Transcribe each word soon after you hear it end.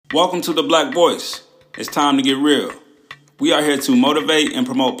Welcome to the Black Voice. It's time to get real. We are here to motivate and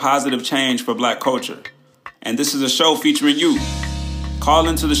promote positive change for Black culture. And this is a show featuring you. Call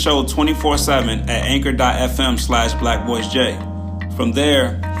into the show 24/7 at anchor.fm/blackvoicej. From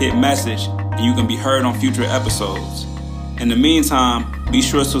there, hit message and you can be heard on future episodes. In the meantime, be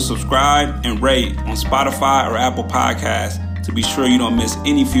sure to subscribe and rate on Spotify or Apple Podcasts to be sure you don't miss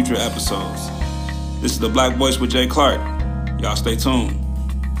any future episodes. This is the Black Voice with Jay Clark. Y'all stay tuned.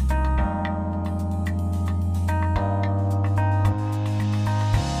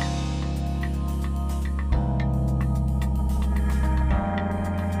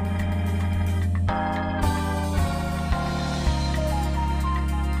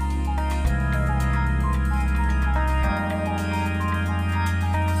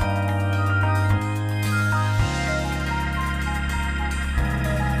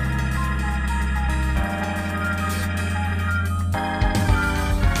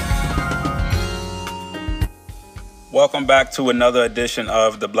 Welcome back to another edition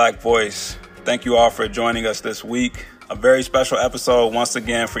of The Black Voice. Thank you all for joining us this week. A very special episode once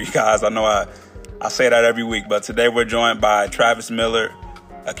again for you guys. I know I say that every week, but today we're joined by Travis Miller,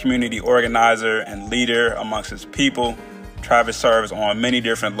 a community organizer and leader amongst his people. Travis serves on many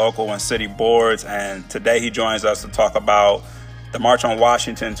different local and city boards, and today he joins us to talk about the March on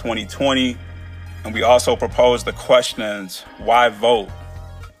Washington 2020. And we also propose the questions, why vote?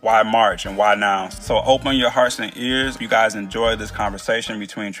 Why march and why now? So open your hearts and ears. You guys enjoy this conversation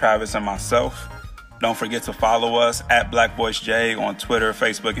between Travis and myself. Don't forget to follow us at Black Voice J on Twitter,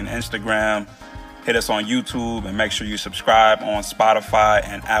 Facebook, and Instagram. Hit us on YouTube and make sure you subscribe on Spotify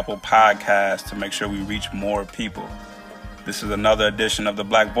and Apple Podcasts to make sure we reach more people. This is another edition of The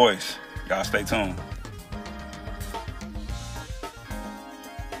Black Voice. Y'all stay tuned.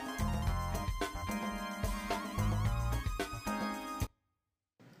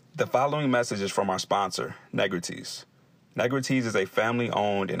 The following message is from our sponsor, Negrites. Negrites is a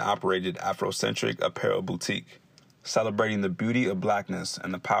family-owned and operated Afrocentric apparel boutique, celebrating the beauty of Blackness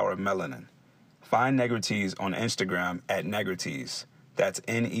and the power of melanin. Find Negrites on Instagram at Negrites, that's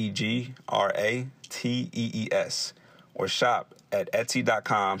Negratees, or shop at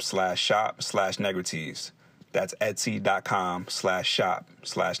etsy.com/shop/Negrites. That's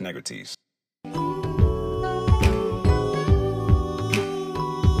etsy.com/shop/Negrites.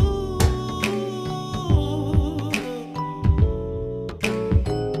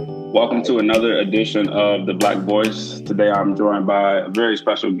 Welcome to another edition of The Black Voice. Today I'm joined by a very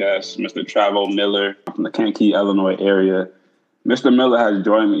special guest, Mr. Travis Miller from the Kankakee, Illinois area. Mr. Miller has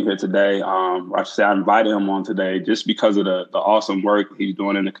joined me here today. I invited him on today just because of the awesome work he's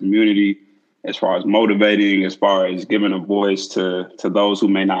doing in the community as far as motivating, as far as giving a voice to those who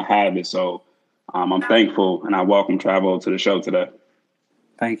may not have it. So I'm thankful, and I welcome Travis to the show today.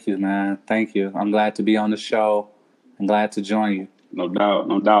 Thank you, man. Thank you. I'm glad to be on the show. I'm glad to join you. No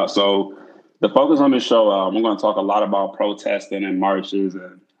doubt. So the focus on this show, we're going to talk a lot about protesting and marches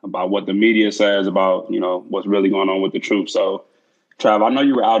and about what the media says about, what's really going on with the troops. So, Trav, I know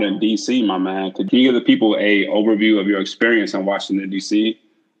you were out in D.C., my man. Can you give the people a overview of your experience in Washington, D.C.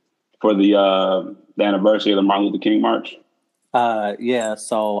 for the anniversary of the Martin Luther King March?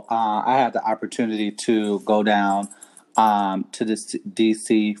 So I had the opportunity to go down to the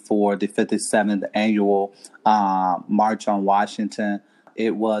D.C. for the 57th annual March on Washington.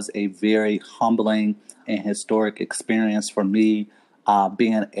 It was a very humbling and historic experience for me,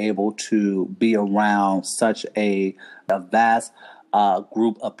 being able to be around such a vast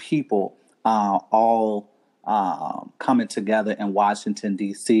group of people, all coming together in Washington,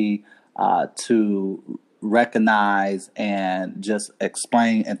 D.C. To recognize and just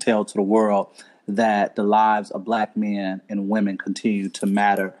explain and tell to the world that the lives of Black men and women continue to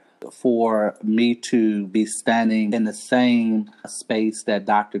matter. For me to be standing in the same space that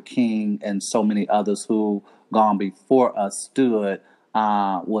Dr. King and so many others who gone before us stood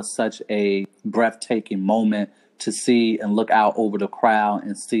was such a breathtaking moment to see and look out over the crowd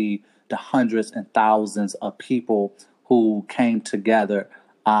and see the hundreds and thousands of people who came together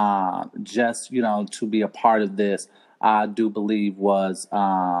just, to be a part of this. I do believe was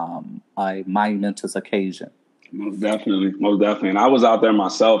a momentous occasion. Most definitely. And I was out there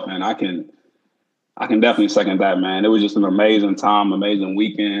myself, and I can definitely second that, man. It was just an amazing time, amazing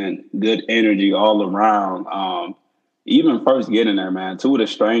weekend, good energy all around. Even first getting there, man, two of the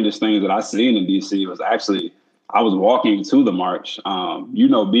strangest things that I seen in DC was actually, I was walking to the march.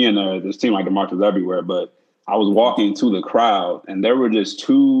 Being there, this seemed like the march was everywhere, but I was walking to the crowd, and there were just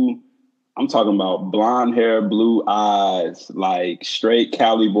two, I'm talking about blonde hair, blue eyes, like straight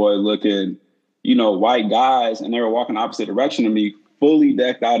Cali boy looking, white guys, and they were walking the opposite direction of me fully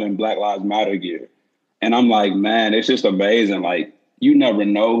decked out in Black Lives Matter gear. And I'm like, man, it's just amazing. Like, you never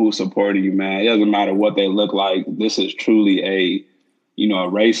know who's supporting you, man. It doesn't matter what they look like. This is truly a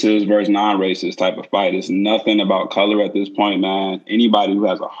racist versus non-racist type of fight. It's nothing about color at this point, man. Anybody who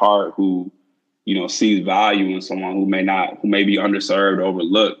has a heart, who, sees value in someone who may be underserved,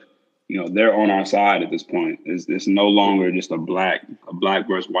 overlooked, they're on our side at this point. It's no longer just a black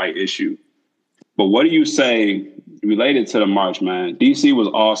versus white issue. But what do you say related to the march, man? DC was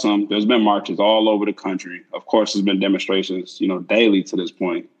awesome. There's been marches all over the country. Of course, there's been demonstrations, daily to this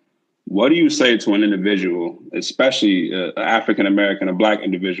point. What do you say to an individual, especially an African-American, a black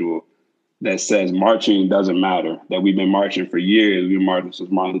individual, that says marching doesn't matter, that we've been marching for years, we've been marching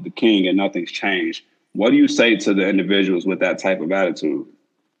since Martin Luther King, and nothing's changed? What do you say to the individuals with that type of attitude?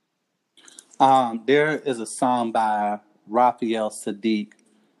 There is a song by Raphael Sadiq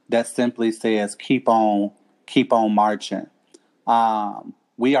that simply says, keep on marching.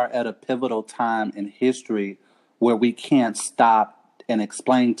 We are at a pivotal time in history where we can't stop and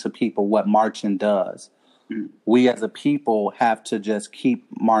explain to people what marching does. We as a people have to just keep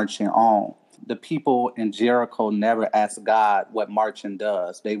marching on. The people in Jericho never asked God what marching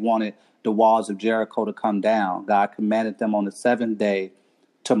does. They wanted the walls of Jericho to come down. God commanded them on the seventh day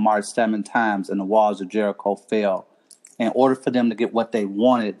to march 7 times, and the walls of Jericho fell. In order for them to get what they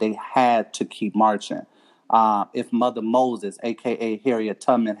wanted, they had to keep marching. If Mother Moses, a.k.a. Harriet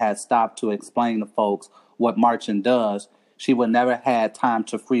Tubman, had stopped to explain to folks what marching does, she would never had time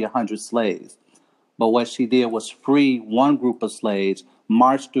to free 100 slaves. But what she did was free one group of slaves,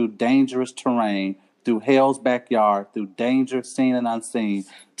 march through dangerous terrain, through hell's backyard, through danger seen and unseen,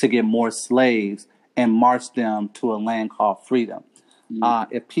 to get more slaves and march them to a land called freedom.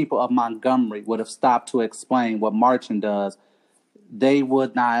 If people of Montgomery would have stopped to explain what marching does, they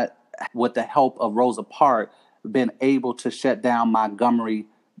would not, with the help of Rosa Parks, been able to shut down Montgomery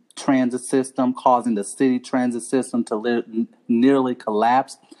transit system, causing the city transit system to nearly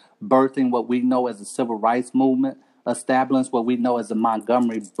collapse, birthing what we know as the civil rights movement, establishing what we know as the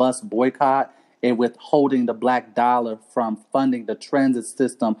Montgomery bus boycott, and withholding the black dollar from funding the transit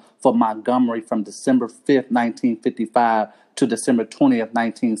system for Montgomery from December 5th, 1955 to December 20th,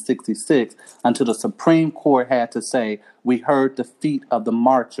 1966, until the Supreme Court had to say, we heard the feet of the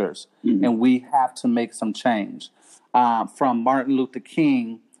marchers, and we have to make some change. From Martin Luther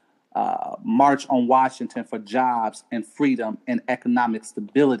King, March on Washington for jobs and freedom and economic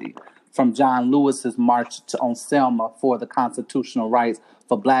stability, from John Lewis's March on Selma for the constitutional rights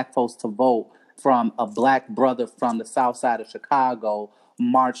for black folks to vote, from a black brother from the south side of Chicago,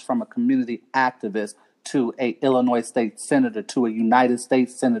 march from a community activist to a Illinois state senator, to a United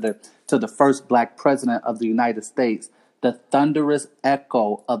States senator, to the first black president of the United States. The thunderous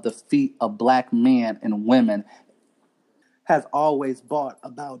echo of the feet of black men and women has always brought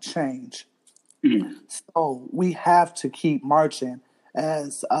about change. So we have to keep marching.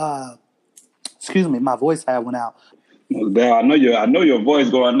 As excuse me, my voice had went out. Dale, I know your voice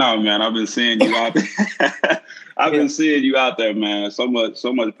going out, man. I've been seeing you out there. I've been seeing you out there, man. So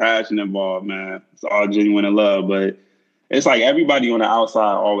much passion involved, man. It's all genuine and love, but it's like everybody on the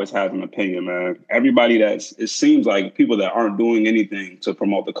outside always has an opinion, man. It seems like people that aren't doing anything to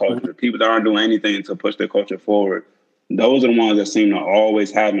promote the culture, people that aren't doing anything to push the culture forward, those are the ones that seem to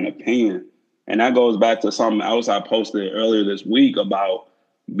always have an opinion. And that goes back to something else I posted earlier this week about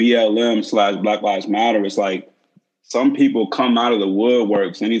BLM/Black Lives Matter. It's like some people come out of the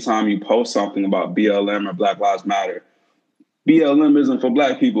woodworks anytime you post something about BLM or Black Lives Matter. BLM isn't for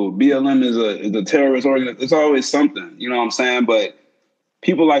black people. BLM is a terrorist organization. It's always something, you know what I'm saying? But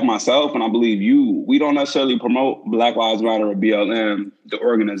people like myself, and I believe you, we don't necessarily promote Black Lives Matter or BLM, the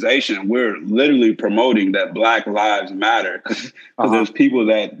organization. We're literally promoting that Black Lives Matter because there's people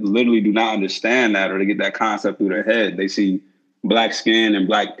that literally do not understand that, or they get that concept through their head. They see black skin and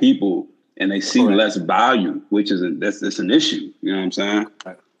black people and they see less value, which is that's an issue. You know what I'm saying?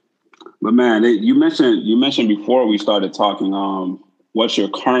 Right. But man, you mentioned before we started talking, what you're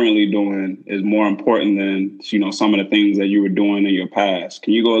currently doing is more important than, some of the things that you were doing in your past.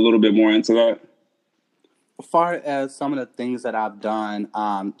 Can you go a little bit more into that? As far as some of the things that I've done,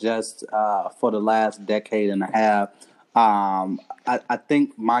 just for the last decade and a half, I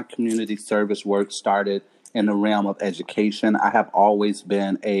think my community service work started in the realm of education. I have always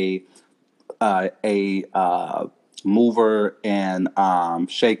been a mover and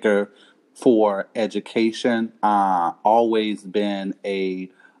shaker for education. Always been a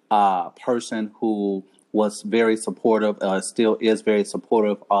person who was very supportive, still is very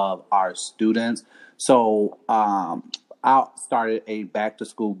supportive of our students. So I started a back to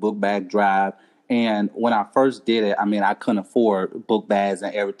school book bag drive, And when I first did it, I mean, I couldn't afford book bags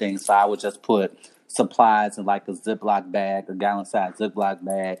and everything, so I would just put supplies in like a Ziploc bag, a gallon-sized Ziploc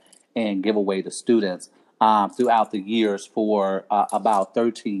bag, and give away to students. Throughout the years, for about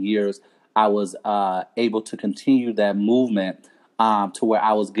 13 years, I was able to continue that movement to where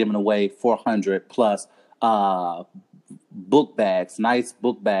I was giving away 400 plus book bags, nice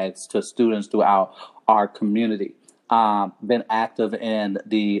book bags to students throughout our community. Been active in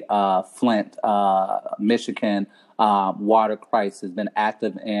the Flint, Michigan water crisis. Been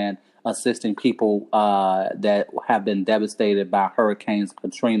active in assisting people that have been devastated by hurricanes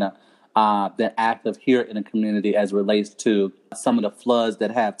Katrina. Been active here in the community as it relates to some of the floods that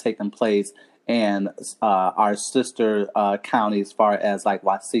have taken place in our sister counties, as far as like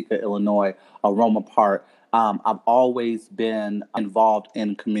Waseca, Illinois, Aroma Park. I've always been involved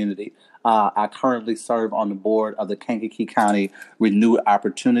in community. I currently serve on the board of the Kankakee County Renewed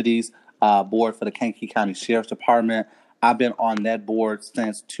Opportunities board for the Kankakee County Sheriff's Department. I've been on that board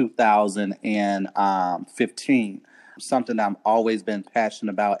since 2015. Something I've always been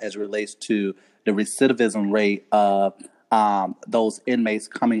passionate about as it relates to the recidivism rate of those inmates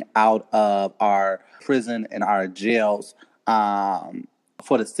coming out of our prison and our jails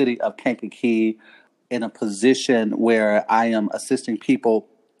for the city of Kankakee, in a position where I am assisting people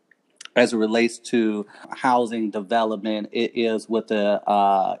as it relates to housing development. It is with the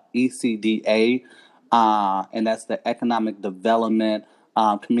ECDA, and that's the Economic Development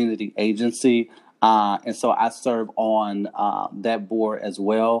Community Agency. And so I serve on that board as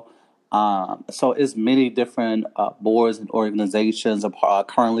well. So it's many different boards and organizations.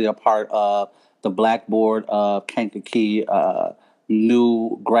 Currently a part of the Black Board of Kankakee,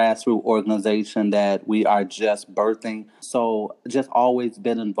 new grassroots organization that we are just birthing. So just always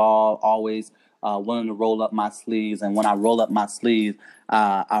been involved, always willing to roll up my sleeves. And when I roll up my sleeves,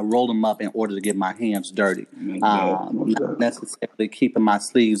 I roll them up in order to get my hands dirty. Not necessarily keeping my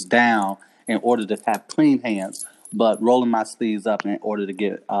sleeves down in order to have clean hands, but rolling my sleeves up in order to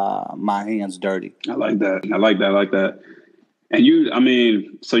get my hands dirty. I like that. I like that. I like that. And you, I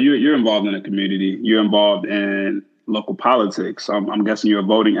mean, so you're involved in the community. You're involved in local politics. I'm guessing you're a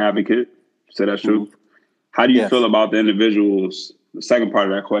voting advocate. Say that's true. Mm-hmm. How do you feel about the individuals? The second part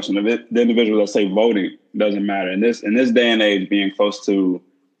of that question, the individuals that say voting doesn't matter in this day and age, being close to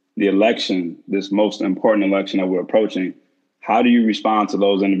the election, this most important election that we're approaching. How do you respond to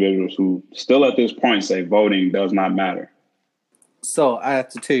those individuals who still at this point say voting does not matter? So I have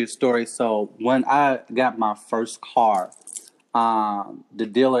to tell you a story. So when I got my first car, the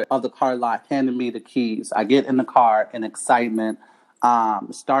dealer of the car lot handed me the keys. I get in the car in excitement,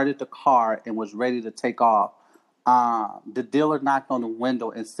 started the car and was ready to take off. The dealer knocked on the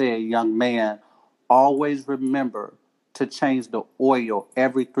window and said, "Young man, always remember to change the oil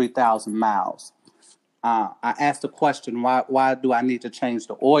every 3,000 miles." I asked the question, why do I need to change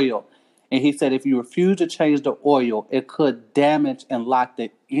the oil? And he said, if you refuse to change the oil, it could damage and lock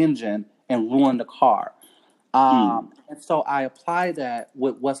the engine and ruin the car. And so I apply that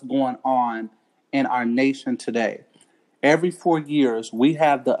with what's going on in our nation today. Every 4 years, we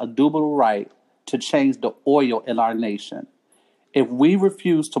have the indubitable right to change the oil in our nation. If we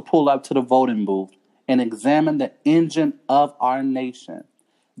refuse to pull up to the voting booth and examine the engine of our nation,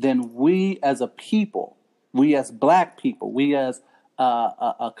 then we as a people, we as Black people, we as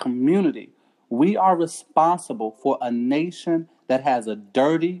a community, we are responsible for a nation that has a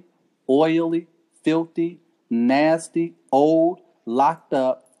dirty, oily, filthy, nasty, old, locked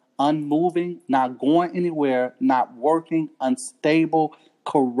up, unmoving, not going anywhere, not working, unstable,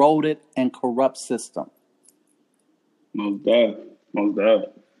 corroded, and corrupt system. Most definitely.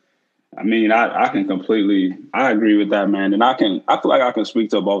 I mean, I can completely, I agree with that, man. And I feel like I can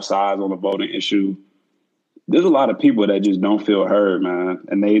speak to both sides on the voting issue. There's a lot of people that just don't feel heard, man.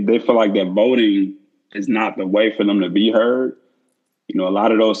 And they feel like that voting is not the way for them to be heard. You know, a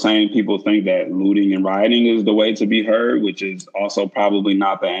lot of those same people think that looting and rioting is the way to be heard, which is also probably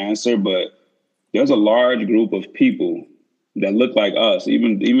not the answer. But there's a large group of people that look like us,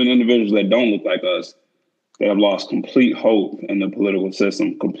 even individuals that don't look like us, that have lost complete hope in the political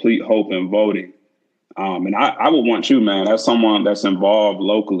system, complete hope in voting. And I would want you, man, as someone that's involved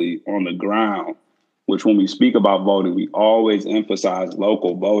locally on the ground, which when we speak about voting, we always emphasize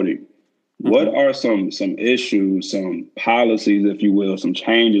local voting. Mm-hmm. What are some issues, some policies, if you will, some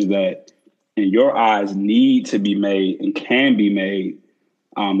changes that in your eyes need to be made and can be made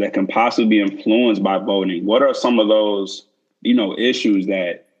that can possibly be influenced by voting? What are some of those, issues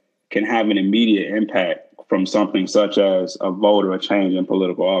that can have an immediate impact from something such as a vote or a change in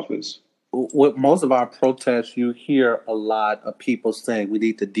political office? with most of our protests, you hear a lot of people saying we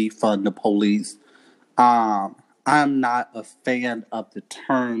need to defund the police. I'm not a fan of the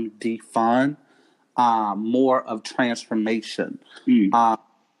term defund, more of transformation.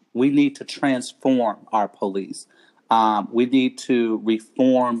 We need to transform our police. We need to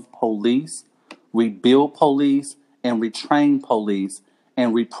reform police, rebuild police, and retrain police,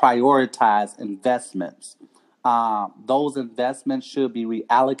 and reprioritize investments. Those investments should be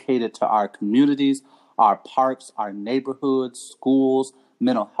reallocated to our communities, our parks, our neighborhoods, schools,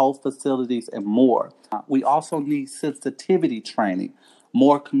 mental health facilities, and more. We also need sensitivity training,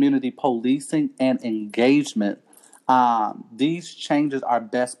 more community policing, and engagement. These changes are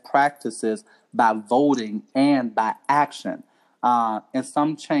best practices by voting and by action. And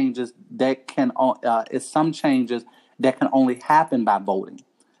some changes that can is some changes that can only happen by voting.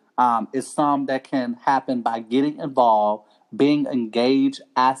 It's some that can happen by getting involved, being engaged,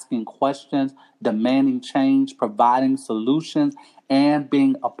 asking questions, demanding change, providing solutions, and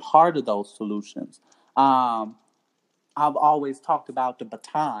being a part of those solutions. Um, I've always talked about the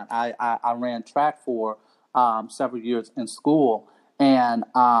baton. I ran track for several years in school, and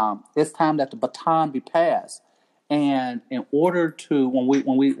it's time that the baton be passed. And in order to,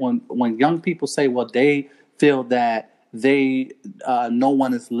 when young people say, well, they feel that no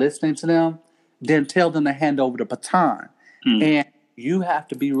one is listening to them, then tell them to hand over the baton. And you have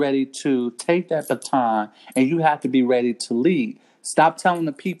to be ready to take that baton, and you have to be ready to lead. Stop telling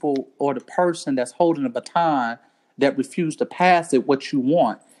the people or the person that's holding the baton that refuse to pass it what you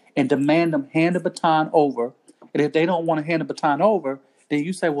want, and demand them hand the baton over. And if they don't want to hand the baton over, then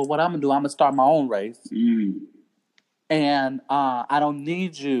you say, well, what I'm going to do, I'm going to start my own race. And I don't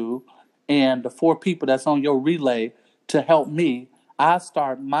need you and the 4 people that's on your relay to help me. I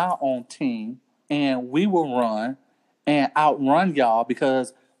start my own team, and we will run and outrun y'all,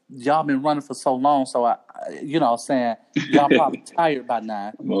 because y'all been running for so long. So saying y'all probably tired by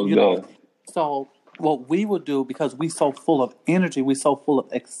now. So what we will do, because we so full of energy, we so full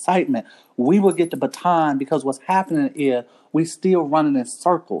of excitement, we will get the baton, because what's happening is we still running in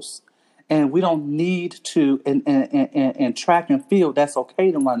circles. And we don't need to, in track and field, that's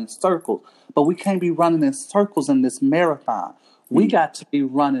okay to run in circles. But we can't be running in circles in this marathon. We got to be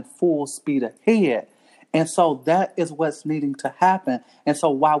running full speed ahead. And so that is what's needing to happen. And so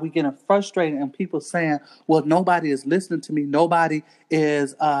while we're getting frustrated and people saying, well, nobody is listening to me, nobody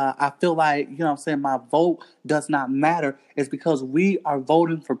is, I feel like, my vote does not matter, is because we are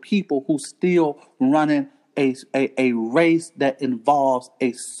voting for people who still running a race that involves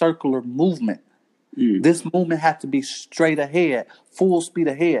a circular movement. This movement has to be straight ahead, full speed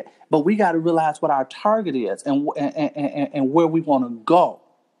ahead. But we got to realize what our target is, and where we want to go.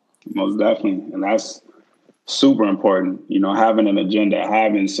 Most definitely. And that's super important. Having an agenda,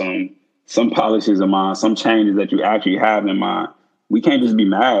 having some policies in mind, some changes that you actually have in mind. We can't just be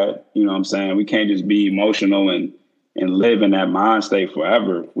mad. You know what I'm saying? We can't just be emotional and live in that mind state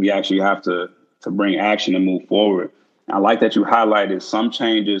forever. We actually have to bring action and move forward. I like that you highlighted some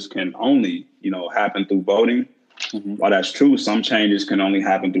changes can only, happen through voting. While that's true, some changes can only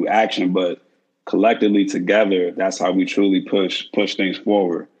happen through action, but collectively together, that's how we truly push things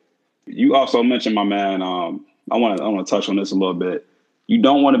forward. You also mentioned, my man, I want to touch on this a little bit. You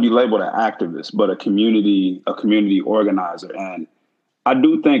don't want to be labeled an activist, but a community organizer. And I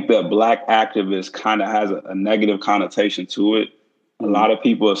do think that Black activist kind of has a negative connotation to it. A lot of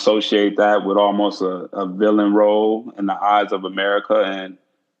people associate that with almost a villain role in the eyes of America. And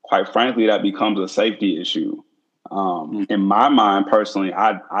quite frankly, that becomes a safety issue. In my mind, personally,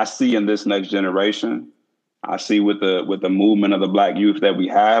 I see in this next generation, I see with the movement of the Black youth that we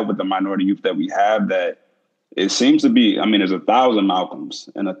have, with the minority youth that we have, that it seems to be, there's 1,000 Malcolms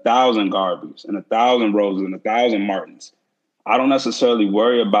and 1,000 Garveys and 1,000 Roses and 1,000 Martins. I don't necessarily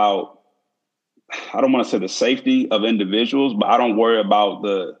worry about, I don't want to say the safety of individuals, but I don't worry about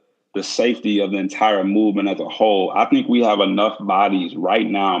the safety of the entire movement as a whole. I think we have enough bodies right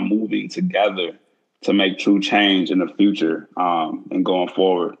now moving together to make true change in the future and going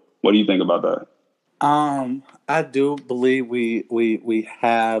forward. What do you think about that? I do believe we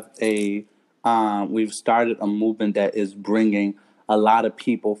have we've started a movement that is bringing a lot of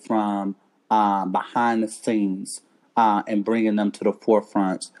people from behind the scenes and bringing them to the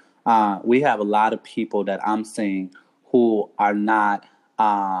forefront. We have a lot of people that I'm seeing who are not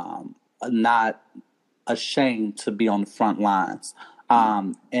ashamed to be on the front lines.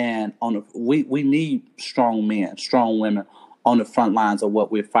 And we need strong men, strong women on the front lines of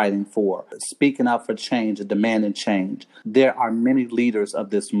what we're fighting for. Speaking up for change and demanding change. There are many leaders of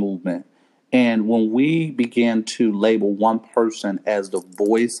this movement. And when we begin to label one person as the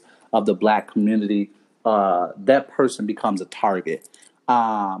voice of the Black community, that person becomes a target.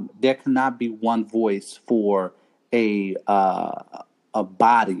 There cannot be one voice for a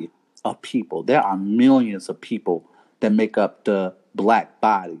body of people. There are millions of people that make up the Black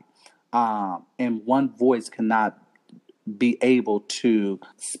body, and one voice cannot be able to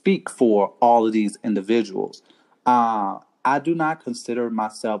speak for all of these individuals. I do not consider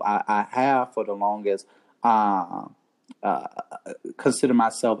myself. I have for the longest uh, uh, consider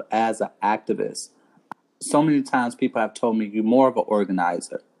myself as an activist. So many times people have told me you're more of an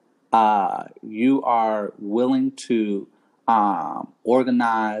organizer. You are willing to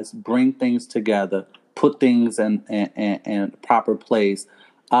organize, bring things together, put things in proper place.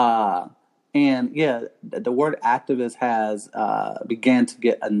 Uh, and yeah, the word activist has began to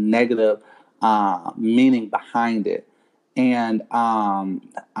get a negative meaning behind it. And I'm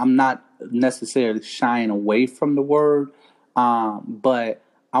not necessarily shying away from the word, but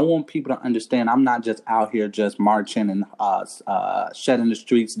I want people to understand I'm not just out here just marching and shutting the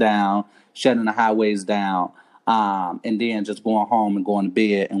streets down, shutting the highways down, and then just going home and going to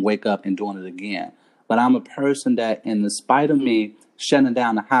bed and wake up and doing it again. But I'm a person that, in spite of me shutting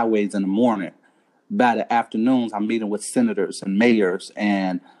down the highways in the morning, by the afternoons, I'm meeting with senators and mayors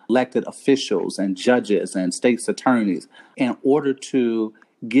and elected officials and judges and state's attorneys in order to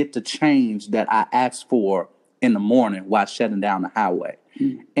get the change that I asked for in the morning while shutting down the highway.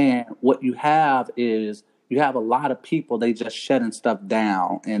 And what you have is you have a lot of people, they just shutting stuff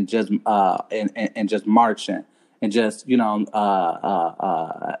down and just and just marching and just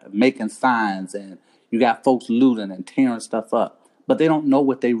making signs, and you got folks looting and tearing stuff up, but they don't know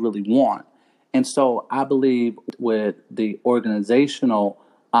what they really want. And so I believe with the organizational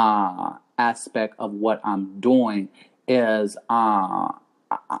aspect of what I'm doing is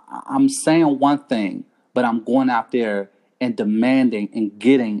I'm saying one thing, but I'm going out there and demanding and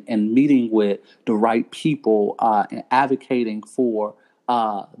getting and meeting with the right people and advocating for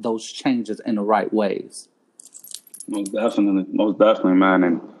those changes in the right ways. Most definitely, man.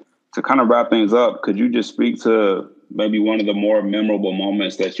 And to kind of wrap things up, could you just speak to maybe one of the more memorable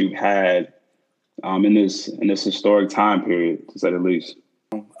moments that you've had in this historic time period, to say the least?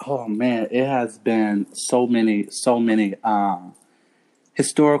 Oh man, it has been so many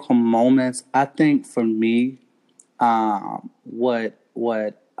historical moments. I think for me, what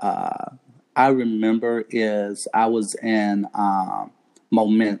I remember is I was in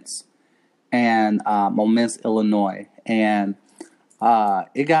Moments and Moments, Illinois, and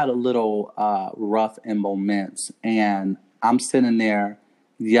it got a little rough in Moments, and I'm sitting there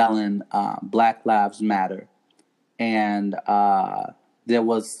yelling Black Lives Matter, and there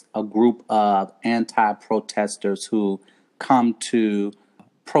was a group of anti-protesters who come to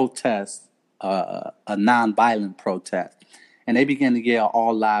protest a nonviolent protest, and they began to yell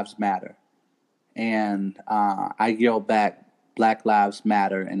 "All Lives Matter," and I yelled back "Black Lives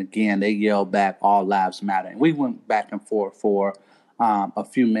Matter," and again they yelled back "All Lives Matter," and we went back and forth for a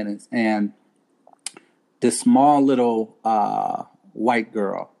few minutes, and this small little white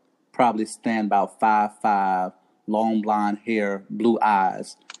girl, probably stand about 5'5", long blonde hair, blue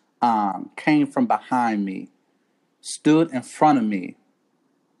eyes, came from behind me, stood in front of me,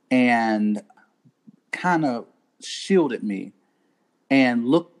 and kind of shielded me and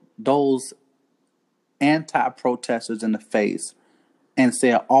looked those anti-protesters in the face and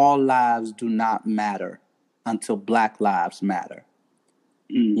said, "All lives do not matter until Black lives matter."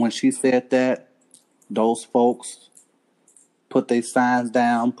 When she said that, those folks put their signs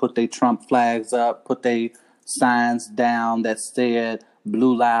down, put their Trump flags up, put their signs down that said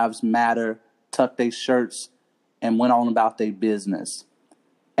Blue Lives Matter, tucked their shirts, and went on about their business.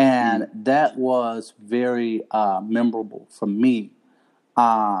 And that was very memorable for me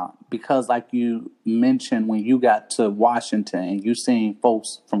because, like you mentioned, when you got to Washington and you seen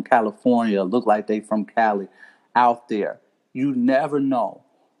folks from California look like they from Cali out there, you never know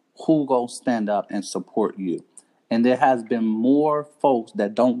who gonna stand up and support you. And there has been more folks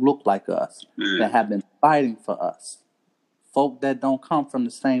that don't look like us that have been fighting for us. Folk that don't come from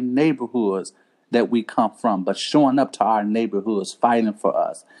the same neighborhoods that we come from, but showing up to our neighborhoods, fighting for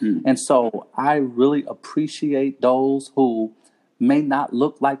us. And so I really appreciate those who may not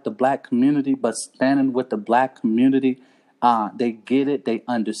look like the Black community, but standing with the Black community. They get it, they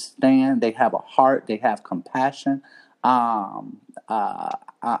understand, they have a heart, they have compassion. I'll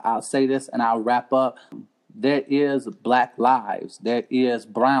say this and I'll wrap up. There is Black lives, there is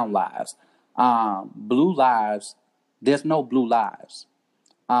brown lives. Blue lives, there's no blue lives.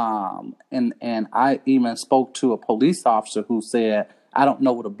 And I even spoke to a police officer who said, "I don't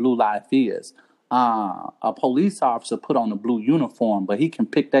know what a blue life is." a police officer put on a blue uniform, but he can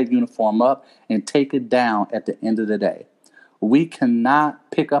pick that uniform up and take it down at the end of the day. We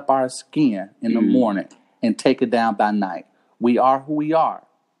cannot pick up our skin in the morning and take it down by night. We are who we are.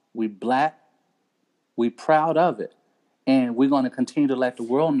 We Black. We proud of it. And we're going to continue to let the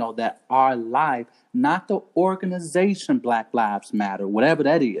world know that our life, not the organization Black Lives Matter, whatever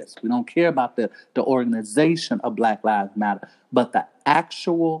that is. We don't care about the organization of Black Lives Matter, but the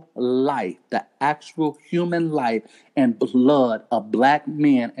actual life, the actual human life and blood of Black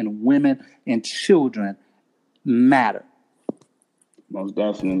men and women and children matter. Most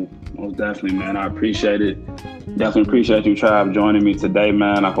definitely, man. I appreciate it. Definitely appreciate you, Tribe, joining me today,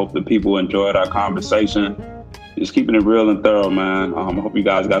 man. I hope the people enjoyed our conversation. Just keeping it real and thorough, man. I hope you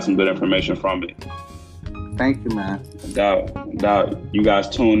guys got some good information from it. Thank you, man. Doubt you guys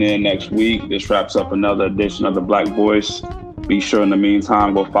tune in next week. This wraps up another edition of The Black Voice. Be sure in the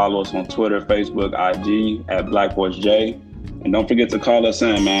meantime, go follow us on Twitter, Facebook, IG at Black Voice J. And don't forget to call us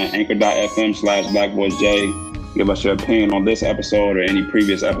in, man. Anchor.fm/BlackVoiceJ. Give us your opinion on this episode or any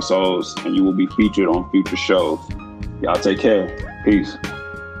previous episodes, and you will be featured on future shows. Y'all take care. Peace.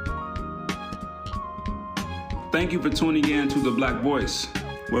 Thank you for tuning in to The Black Voice,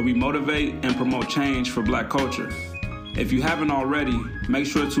 where we motivate and promote change for Black culture. If you haven't already, make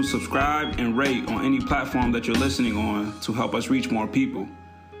sure to subscribe and rate on any platform that you're listening on to help us reach more people.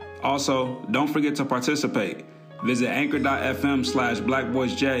 Also, don't forget to participate. Visit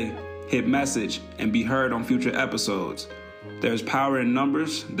anchor.fm/BlackVoiceJ, hit message, and be heard on future episodes. There's power in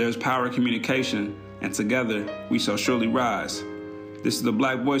numbers, there's power in communication, and together we shall surely rise. This is The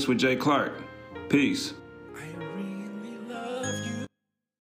Black Voice with Jay Clark. Peace.